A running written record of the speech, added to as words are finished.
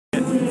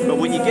but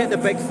when you get the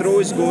big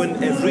throws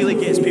going, it really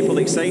gets people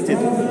excited.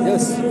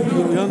 Yes,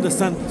 you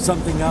understand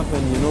something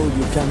happened, you know,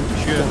 you can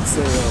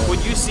say...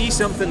 when you see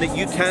something that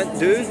you can't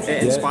do,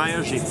 it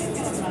inspires you.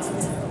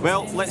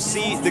 Well, let's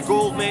see the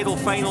gold medal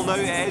final now.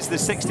 It is the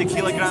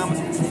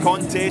 60-kilogram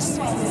contest.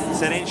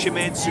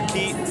 Serenchimed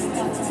SUKHEE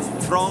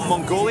from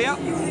Mongolia.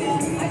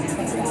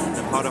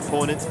 And her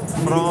opponent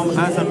from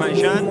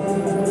Azerbaijan,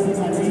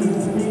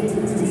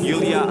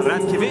 Yulia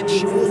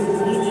RATKEVICH.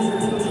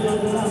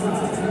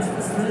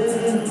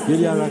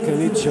 Yulia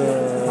RATKEVICH,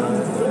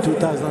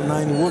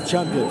 2009 world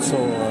champion, so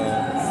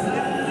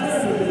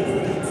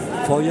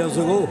 4 years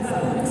ago,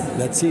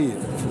 let's see,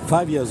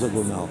 5 years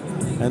ago now.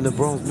 And the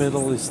bronze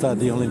medalist at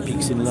the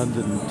Olympics in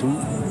London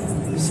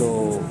too.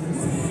 So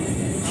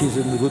she's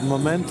in good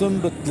momentum,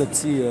 but let's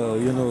see,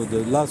 you know,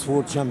 the last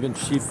world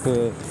championship,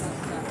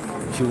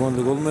 she won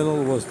the gold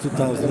medal was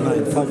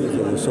 2009, 5 years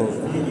ago.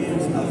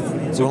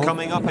 So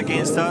coming up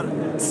against her,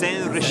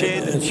 Sen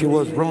Rashid. And she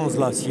was bronze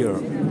last year.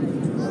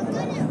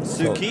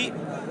 SUKHEE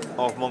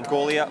of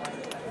Mongolia,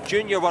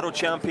 junior world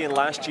champion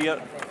last year.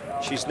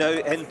 She's now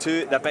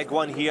into the big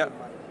one here.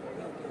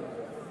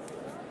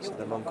 So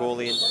the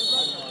Mongolian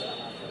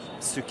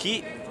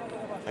SUKHEE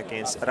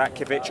against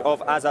RATKEVICH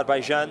of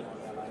Azerbaijan.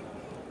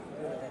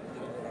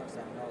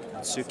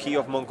 SUKHEE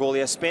of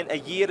Mongolia spent a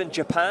year in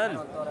Japan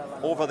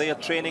over there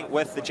training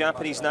with the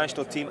Japanese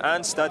national team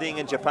and studying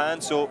in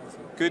Japan, so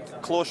good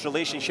close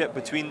relationship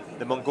between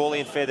the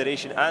Mongolian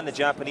Federation and the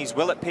Japanese.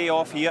 Will it pay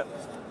off here,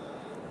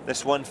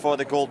 this one for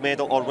the gold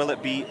medal, or will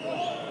it be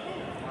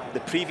the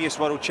previous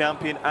world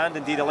champion and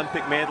indeed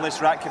Olympic medalist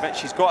RATKEVICH?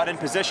 She's got her in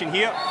position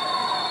here.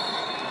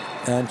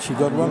 And she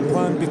got 1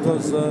 point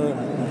because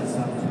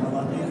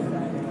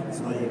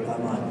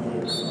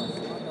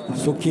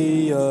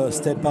SUKHEE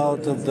stepped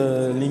out of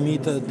the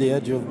limit at the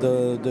edge of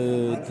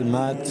the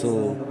mat,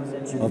 so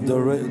of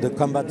the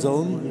combat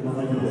zone,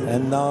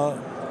 and now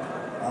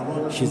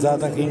she's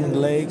attacking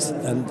legs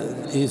and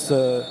is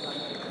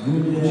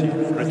she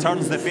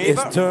returns the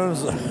favor. It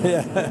turns,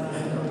 yeah.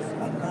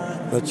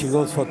 But she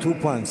goes for 2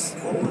 points.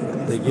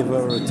 They give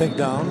her a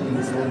takedown,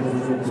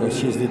 so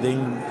she's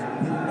leading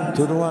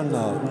 2-1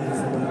 now.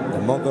 The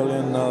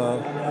Mongolian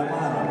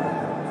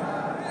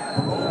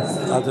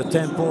at the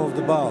tempo of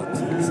the bout.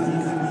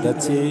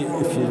 Let's see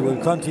if it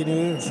will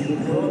continue,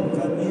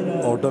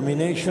 or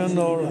domination,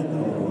 or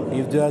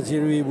if the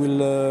Azeri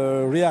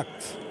will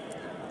react.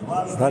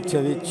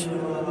 RATKEVICH.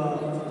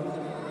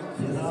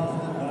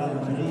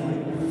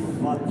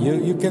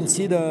 You can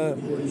see the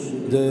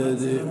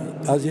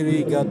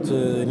Azeri got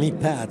knee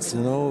pads.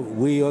 You know,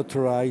 we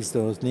authorize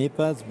those knee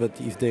pads, but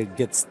if they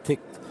get stuck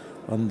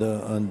on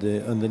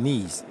the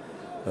knees,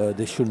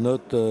 they should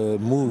not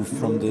move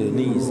from the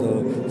knees,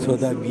 so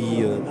that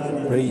we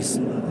raise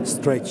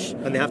stretch.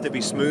 And they have to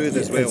be smooth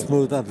as well.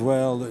 Smooth as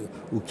well.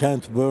 We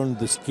can't burn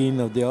the skin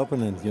of the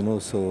opponent, you know.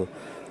 So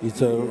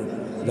it's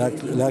like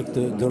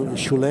the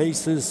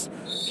shoelaces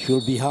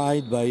should be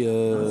hid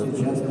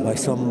by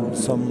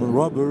some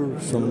rubber,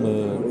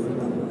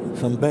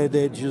 some bad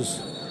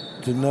edges,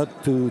 to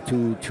not to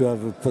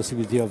have a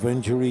possibility of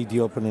injury the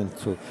opponent.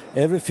 So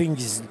everything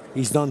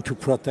is done to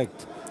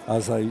protect,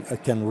 as I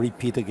can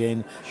repeat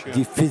again,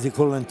 the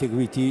physical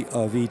integrity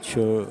of each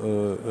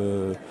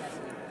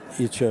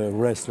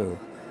wrestler.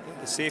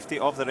 The safety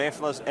of the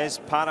wrestlers is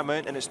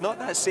paramount, and it's not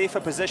that safe a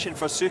position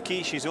for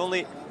SUKHEE. She's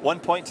only 1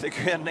 point to the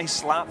ground. Nice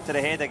slap to the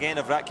head again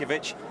of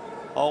RATKEVICH.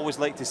 Always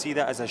like to see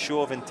that as a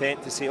show of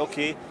intent, to say,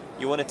 okay,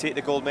 you want to take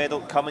the gold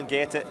medal, come and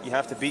get it. You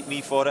have to beat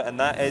me for it, and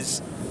that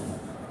is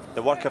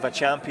the work of a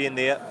champion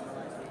there.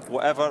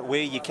 Whatever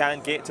way you can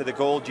get to the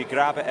gold, you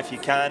grab it if you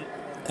can.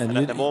 And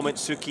at the moment,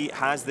 SUKHEE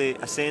has the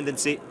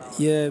ascendancy.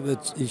 Yeah,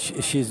 but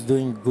she's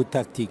doing good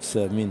tactics.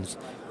 Means,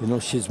 you know,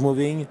 she's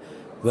moving,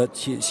 but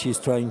she's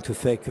trying to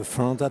fake a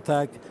front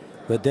attack.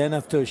 But then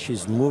after,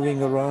 she's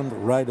moving around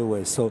right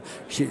away. So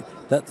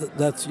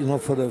that's you know,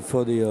 for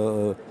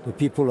the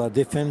people who are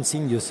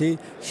defending. You see,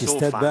 she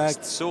stepped back.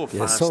 So fast.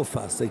 Yeah, so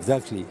fast.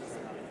 Exactly.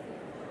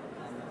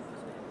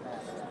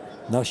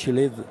 Now she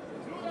leaves.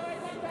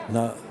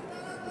 Now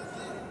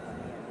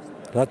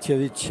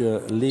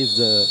RATKEVICH leaves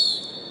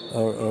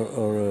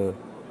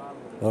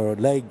her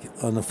leg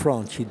on the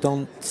front. She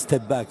don't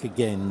step back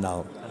again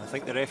now. And I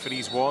think the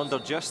referee's warned her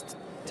just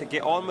to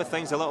get on with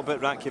things a little bit.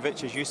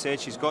 RATKEVICH, as you said,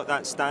 she's got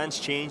that stance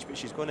change, but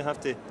she's going to have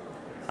to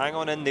hang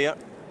on in there.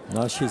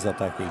 Now she's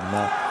attacking.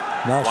 Now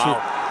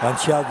wow.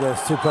 She had the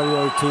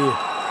superiority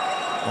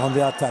on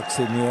the attacks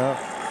in here.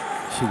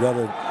 She got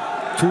a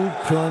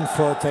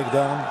 2.4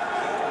 takedown,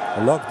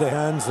 lock the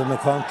hands and the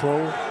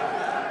control,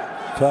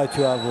 try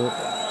to have a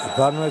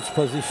advantage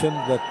position,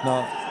 but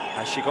now.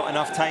 Has she got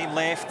enough time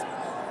left?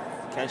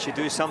 Can she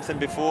do something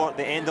before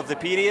the end of the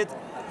period?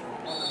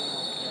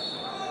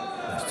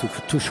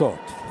 It's too short.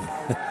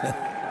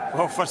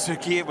 Well, for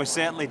SUKHEE, it was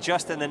certainly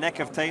just in the nick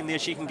of time there.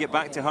 She can get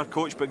back to her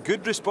coach, but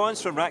good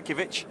response from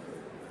RATKEVICH.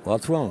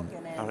 What's wrong?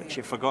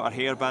 She forgot her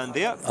hairband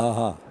there.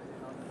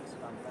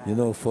 You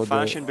know, for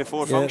fashion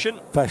before function.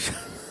 Fashion,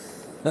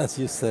 as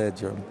you said,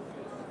 John.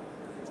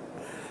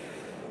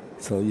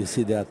 So you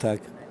see the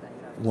attack.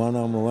 one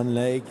arm, one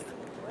leg.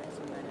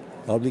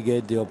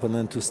 Obligate the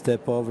opponent to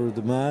step over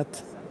the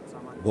mat.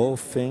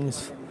 Both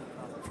things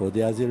for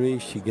the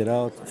Azeri. She get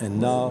out, and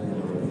now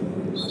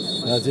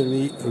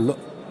Azeri,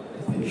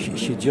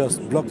 she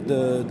just blocked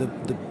the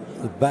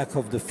back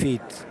of the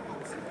feet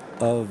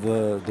of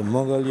the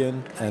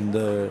Mongolian,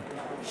 and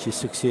she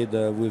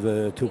succeeded with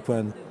a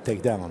 2-point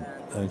takedown.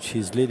 And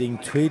she's leading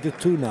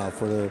 3-2 now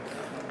for the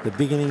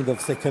beginning of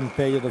second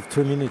period of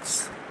 2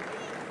 minutes.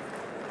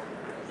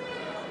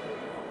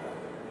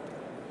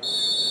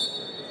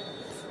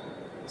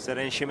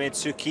 Serenshimed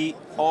SUKHEE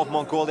of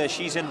Mongolia,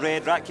 she's in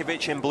red,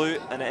 Ratkevic in blue,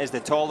 and it is the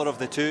taller of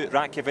the two,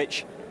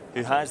 Ratkevic,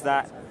 who has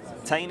that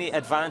tiny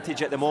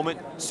advantage at the moment.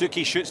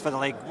 SUKHEE shoots for the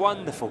leg,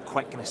 wonderful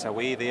quickness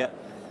away there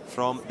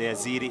from the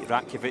Azeri.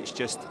 Ratkevic,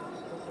 just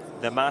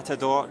the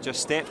matador, just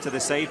stepped to the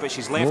side, but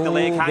she's left the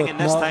leg hanging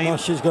this time. Now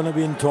she's going to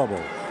be in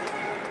trouble.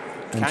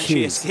 Can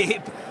she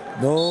escape?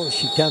 No,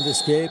 she can't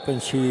escape,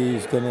 and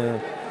she's going to...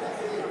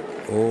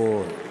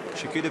 Oh.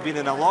 She could have been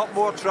in a lot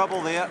more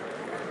trouble there.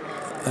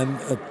 And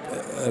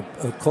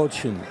a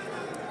caution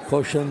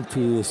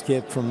to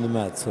escape from the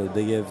mat. So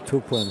they gave 2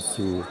 points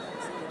to...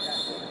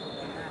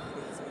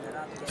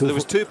 So there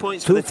was 2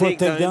 points for the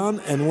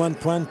takedown and 1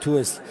 point to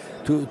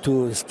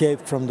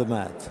escape from the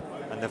mat.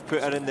 And they've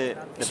put her in the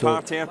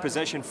parterre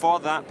position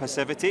for that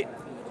passivity.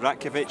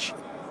 Ratkevic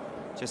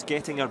just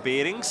getting her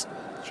bearings,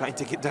 trying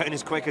to get down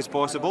as quick as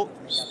possible.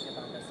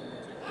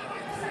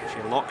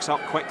 She locks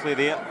up quickly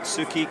there.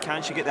 SUKHEE,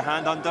 can she get the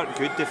hand under?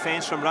 Good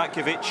defense from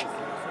Ratkevic.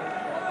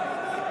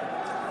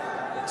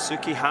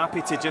 SUKHEE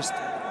happy to just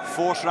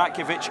force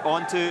Ratkevic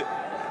onto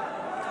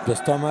the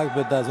stomach,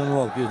 but doesn't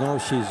work. You know,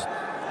 she's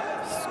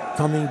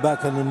coming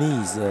back on the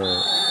knees.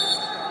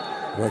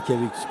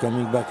 Ratkevic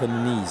coming back on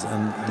the knees,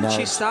 and did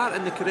she start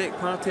in the correct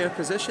parterre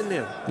position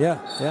there? Yeah.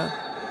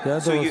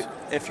 So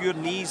if your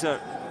knees are,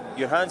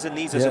 your hands and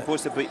knees are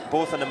supposed to be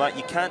both on the mat,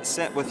 you can't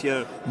sit with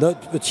your.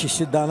 But she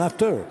sit down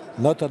after,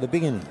 not at the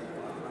beginning.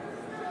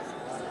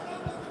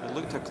 It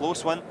looked a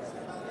close one,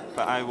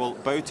 but I will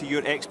bow to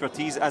your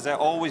expertise as I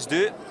always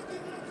do.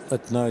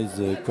 But now it's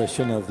a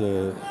question of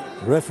the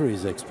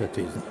referee's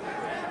expertise.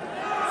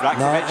 Ratkevic.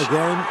 Now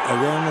again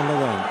and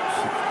again.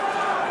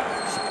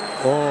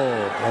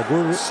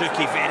 Agur.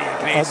 SUKHEE very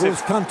aggressive.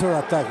 Agur's counter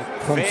attack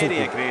from very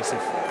SUKHEE.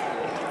 Aggressive.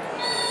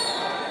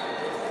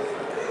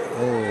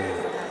 Oh.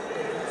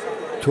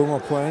 2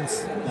 more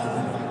points.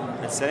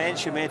 And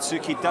Serenshimed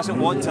SUKHEE doesn't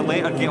want to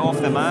let her get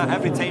off the mat.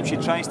 Every time she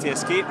tries to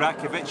escape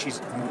Ratkevic,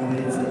 she's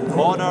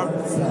on her.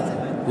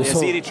 The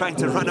Azeri trying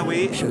to run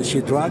away.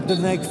 She dragged the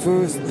neck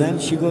first, then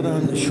she got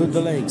and shoot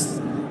the legs.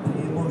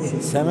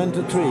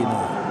 7-3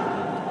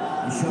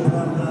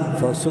 now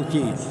for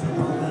SUKHEE.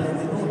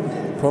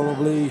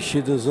 Probably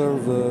she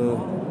deserves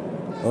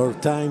her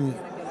time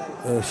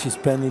she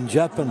spent in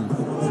Japan.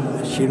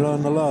 She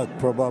learned a lot,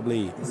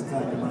 probably,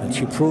 and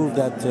she proved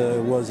that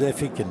was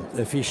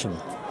efficient.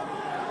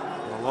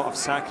 A lot of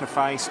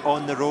sacrifice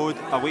on the road,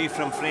 away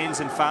from friends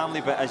and family,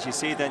 but as you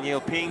say,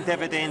 Danielle, paying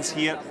dividends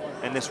here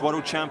in this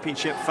World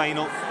Championship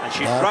final, and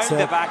she's round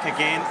the back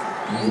again.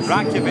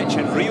 Ratkevic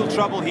in real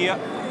trouble here.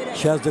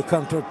 She has the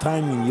counter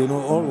timing, you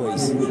know,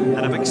 always.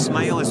 And a big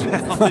smile as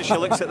well as she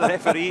looks at the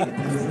referee.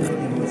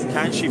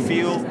 Can she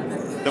feel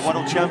the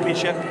World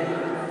Championship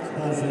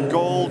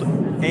gold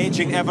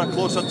edging ever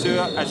closer to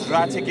her as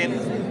Ratkevic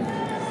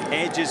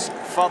edges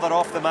further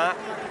off the mat?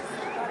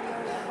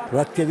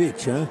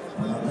 Ratkevic, huh?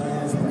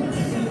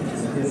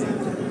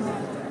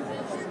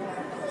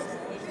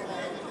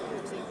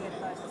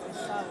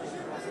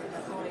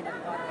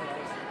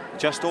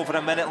 Just over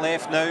a minute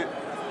left now.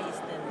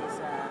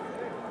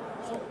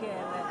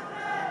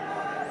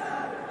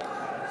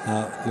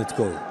 Now, let's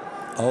go.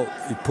 Oh,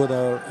 he put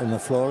her on the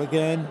floor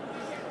again.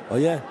 Oh,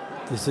 yeah,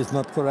 this is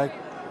not correct.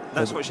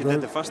 That's what she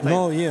did the first time.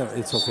 No, yeah,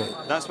 it's okay.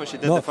 That's what she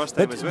did the first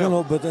time as well.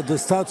 No, but at the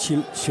start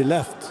she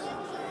left.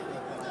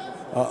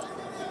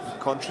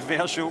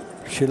 Controversial.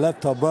 She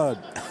left her bird.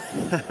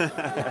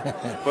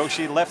 Well,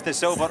 she left the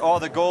silver or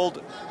the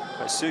gold,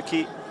 but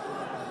SUKHEE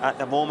at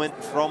the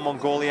moment from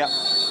Mongolia,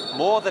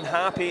 more than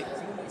happy.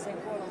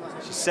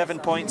 She's 7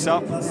 points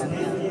up.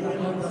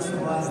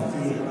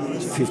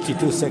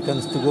 52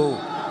 seconds to go.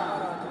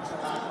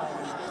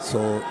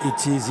 So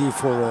it's easy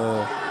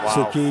for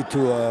SUKHEE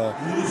to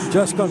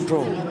just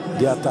control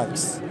the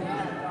attacks.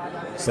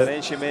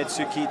 Serenshimed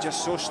SUKHEE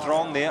just so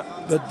strong there.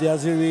 But the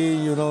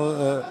Azeri, you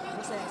know,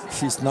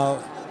 she's now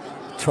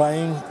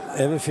trying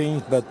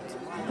everything, but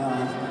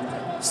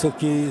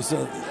SUKHEE is,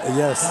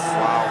 yes.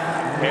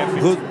 Wow,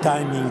 perfect. Good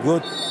timing,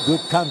 good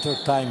counter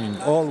timing,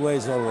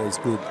 always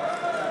good.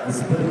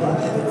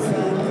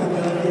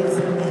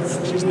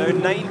 She's now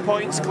 9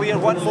 points clear.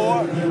 One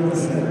more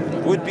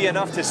would be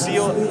enough to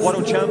seal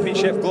World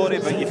Championship glory,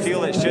 but you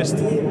feel it's just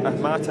a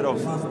matter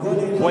of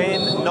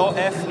when, not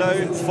if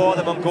now, for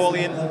the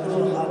Mongolian.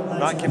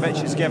 Ratkevic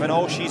has given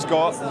all she's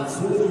got.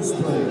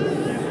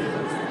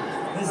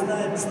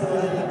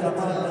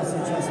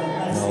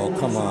 No,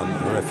 come on,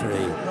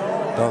 referee.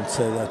 Don't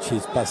say that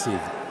she's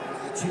passive.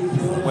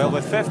 Well,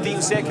 with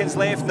 15 seconds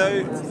left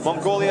now,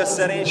 Mongolia's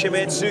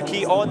Serenshemed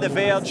SUKHEE on the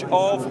verge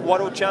of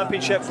World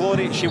Championship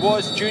glory. She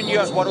was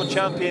Junior World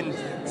Champion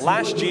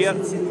last year.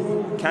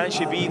 Can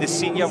she be the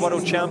Senior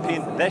World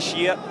Champion this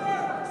year?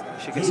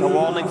 She gets a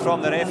warning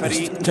from the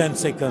referee. 10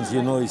 seconds,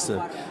 you know, it's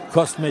a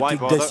cosmetic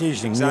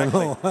decision.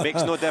 Exactly. You know?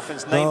 Makes no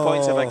difference. 9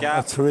 points of a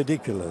gap. It's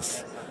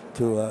ridiculous.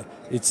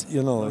 It's,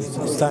 you know,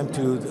 it's time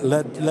to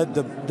let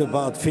the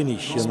bout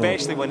finish.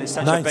 Especially when it's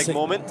such a big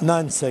moment.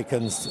 9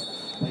 seconds.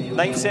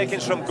 9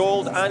 seconds from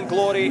gold and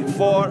glory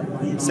for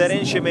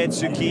Serenshemed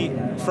SUKHEE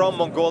from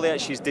Mongolia.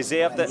 She's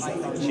deserved it.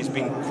 She's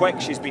been quick,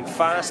 she's been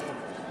fast,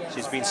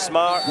 she's been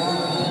smart,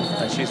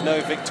 and she's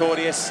now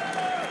victorious.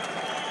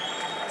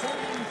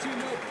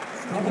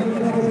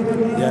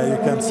 Yeah, you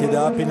can see the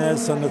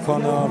happiness on the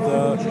corner of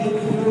the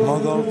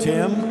Mongol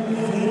team.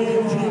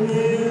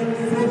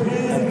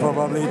 And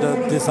probably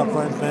the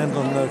disappointment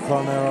on the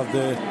corner of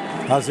the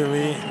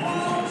AZE.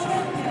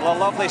 Well, a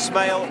lovely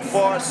smile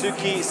for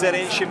SUKHEE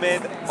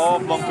Serenshemed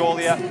of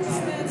Mongolia.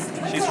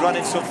 She's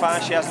running so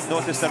fast she hasn't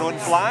noticed her own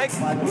flag,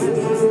 but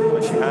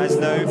she has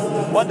now.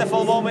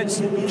 Wonderful moments,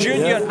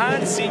 Junior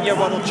and Senior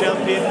World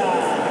Champion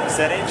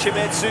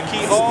Serenshemed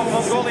SUKHEE of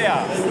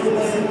Mongolia.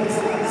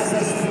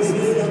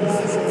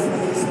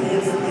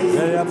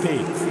 Very happy.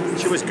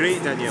 She was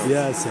great, Daniel.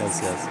 Yes.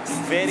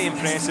 Very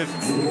impressive.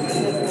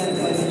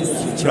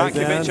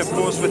 RATKEVICH, of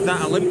course, with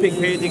that Olympic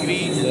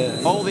pedigree,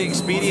 all the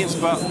experience,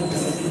 but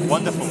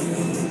wonderful.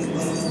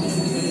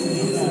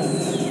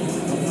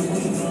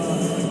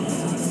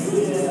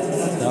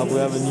 Now we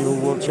have a new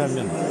world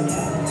champion.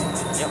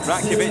 Yep,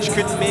 RATKEVICH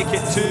couldn't make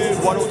it to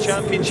World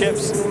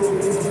Championships,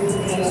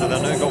 so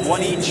they've now got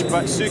one each,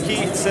 but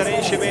SUKHEE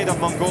Serenshemed of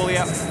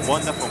Mongolia,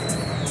 wonderful.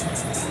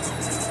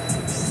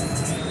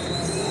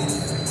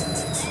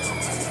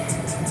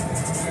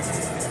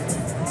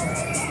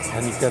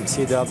 And you can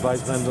see the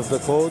advisement of the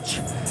coach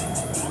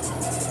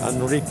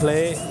and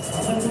replay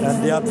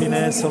and the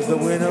happiness of the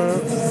winner.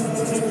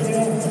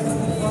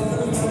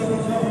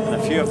 And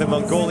a few of the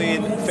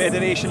Mongolian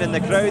Federation in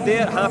the crowd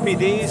there, happy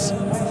days.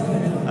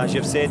 As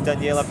you've said,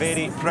 Danielle, a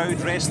very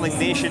proud wrestling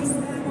nation.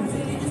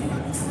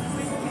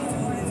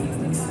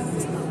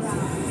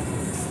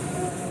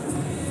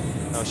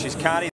 Well, she's carried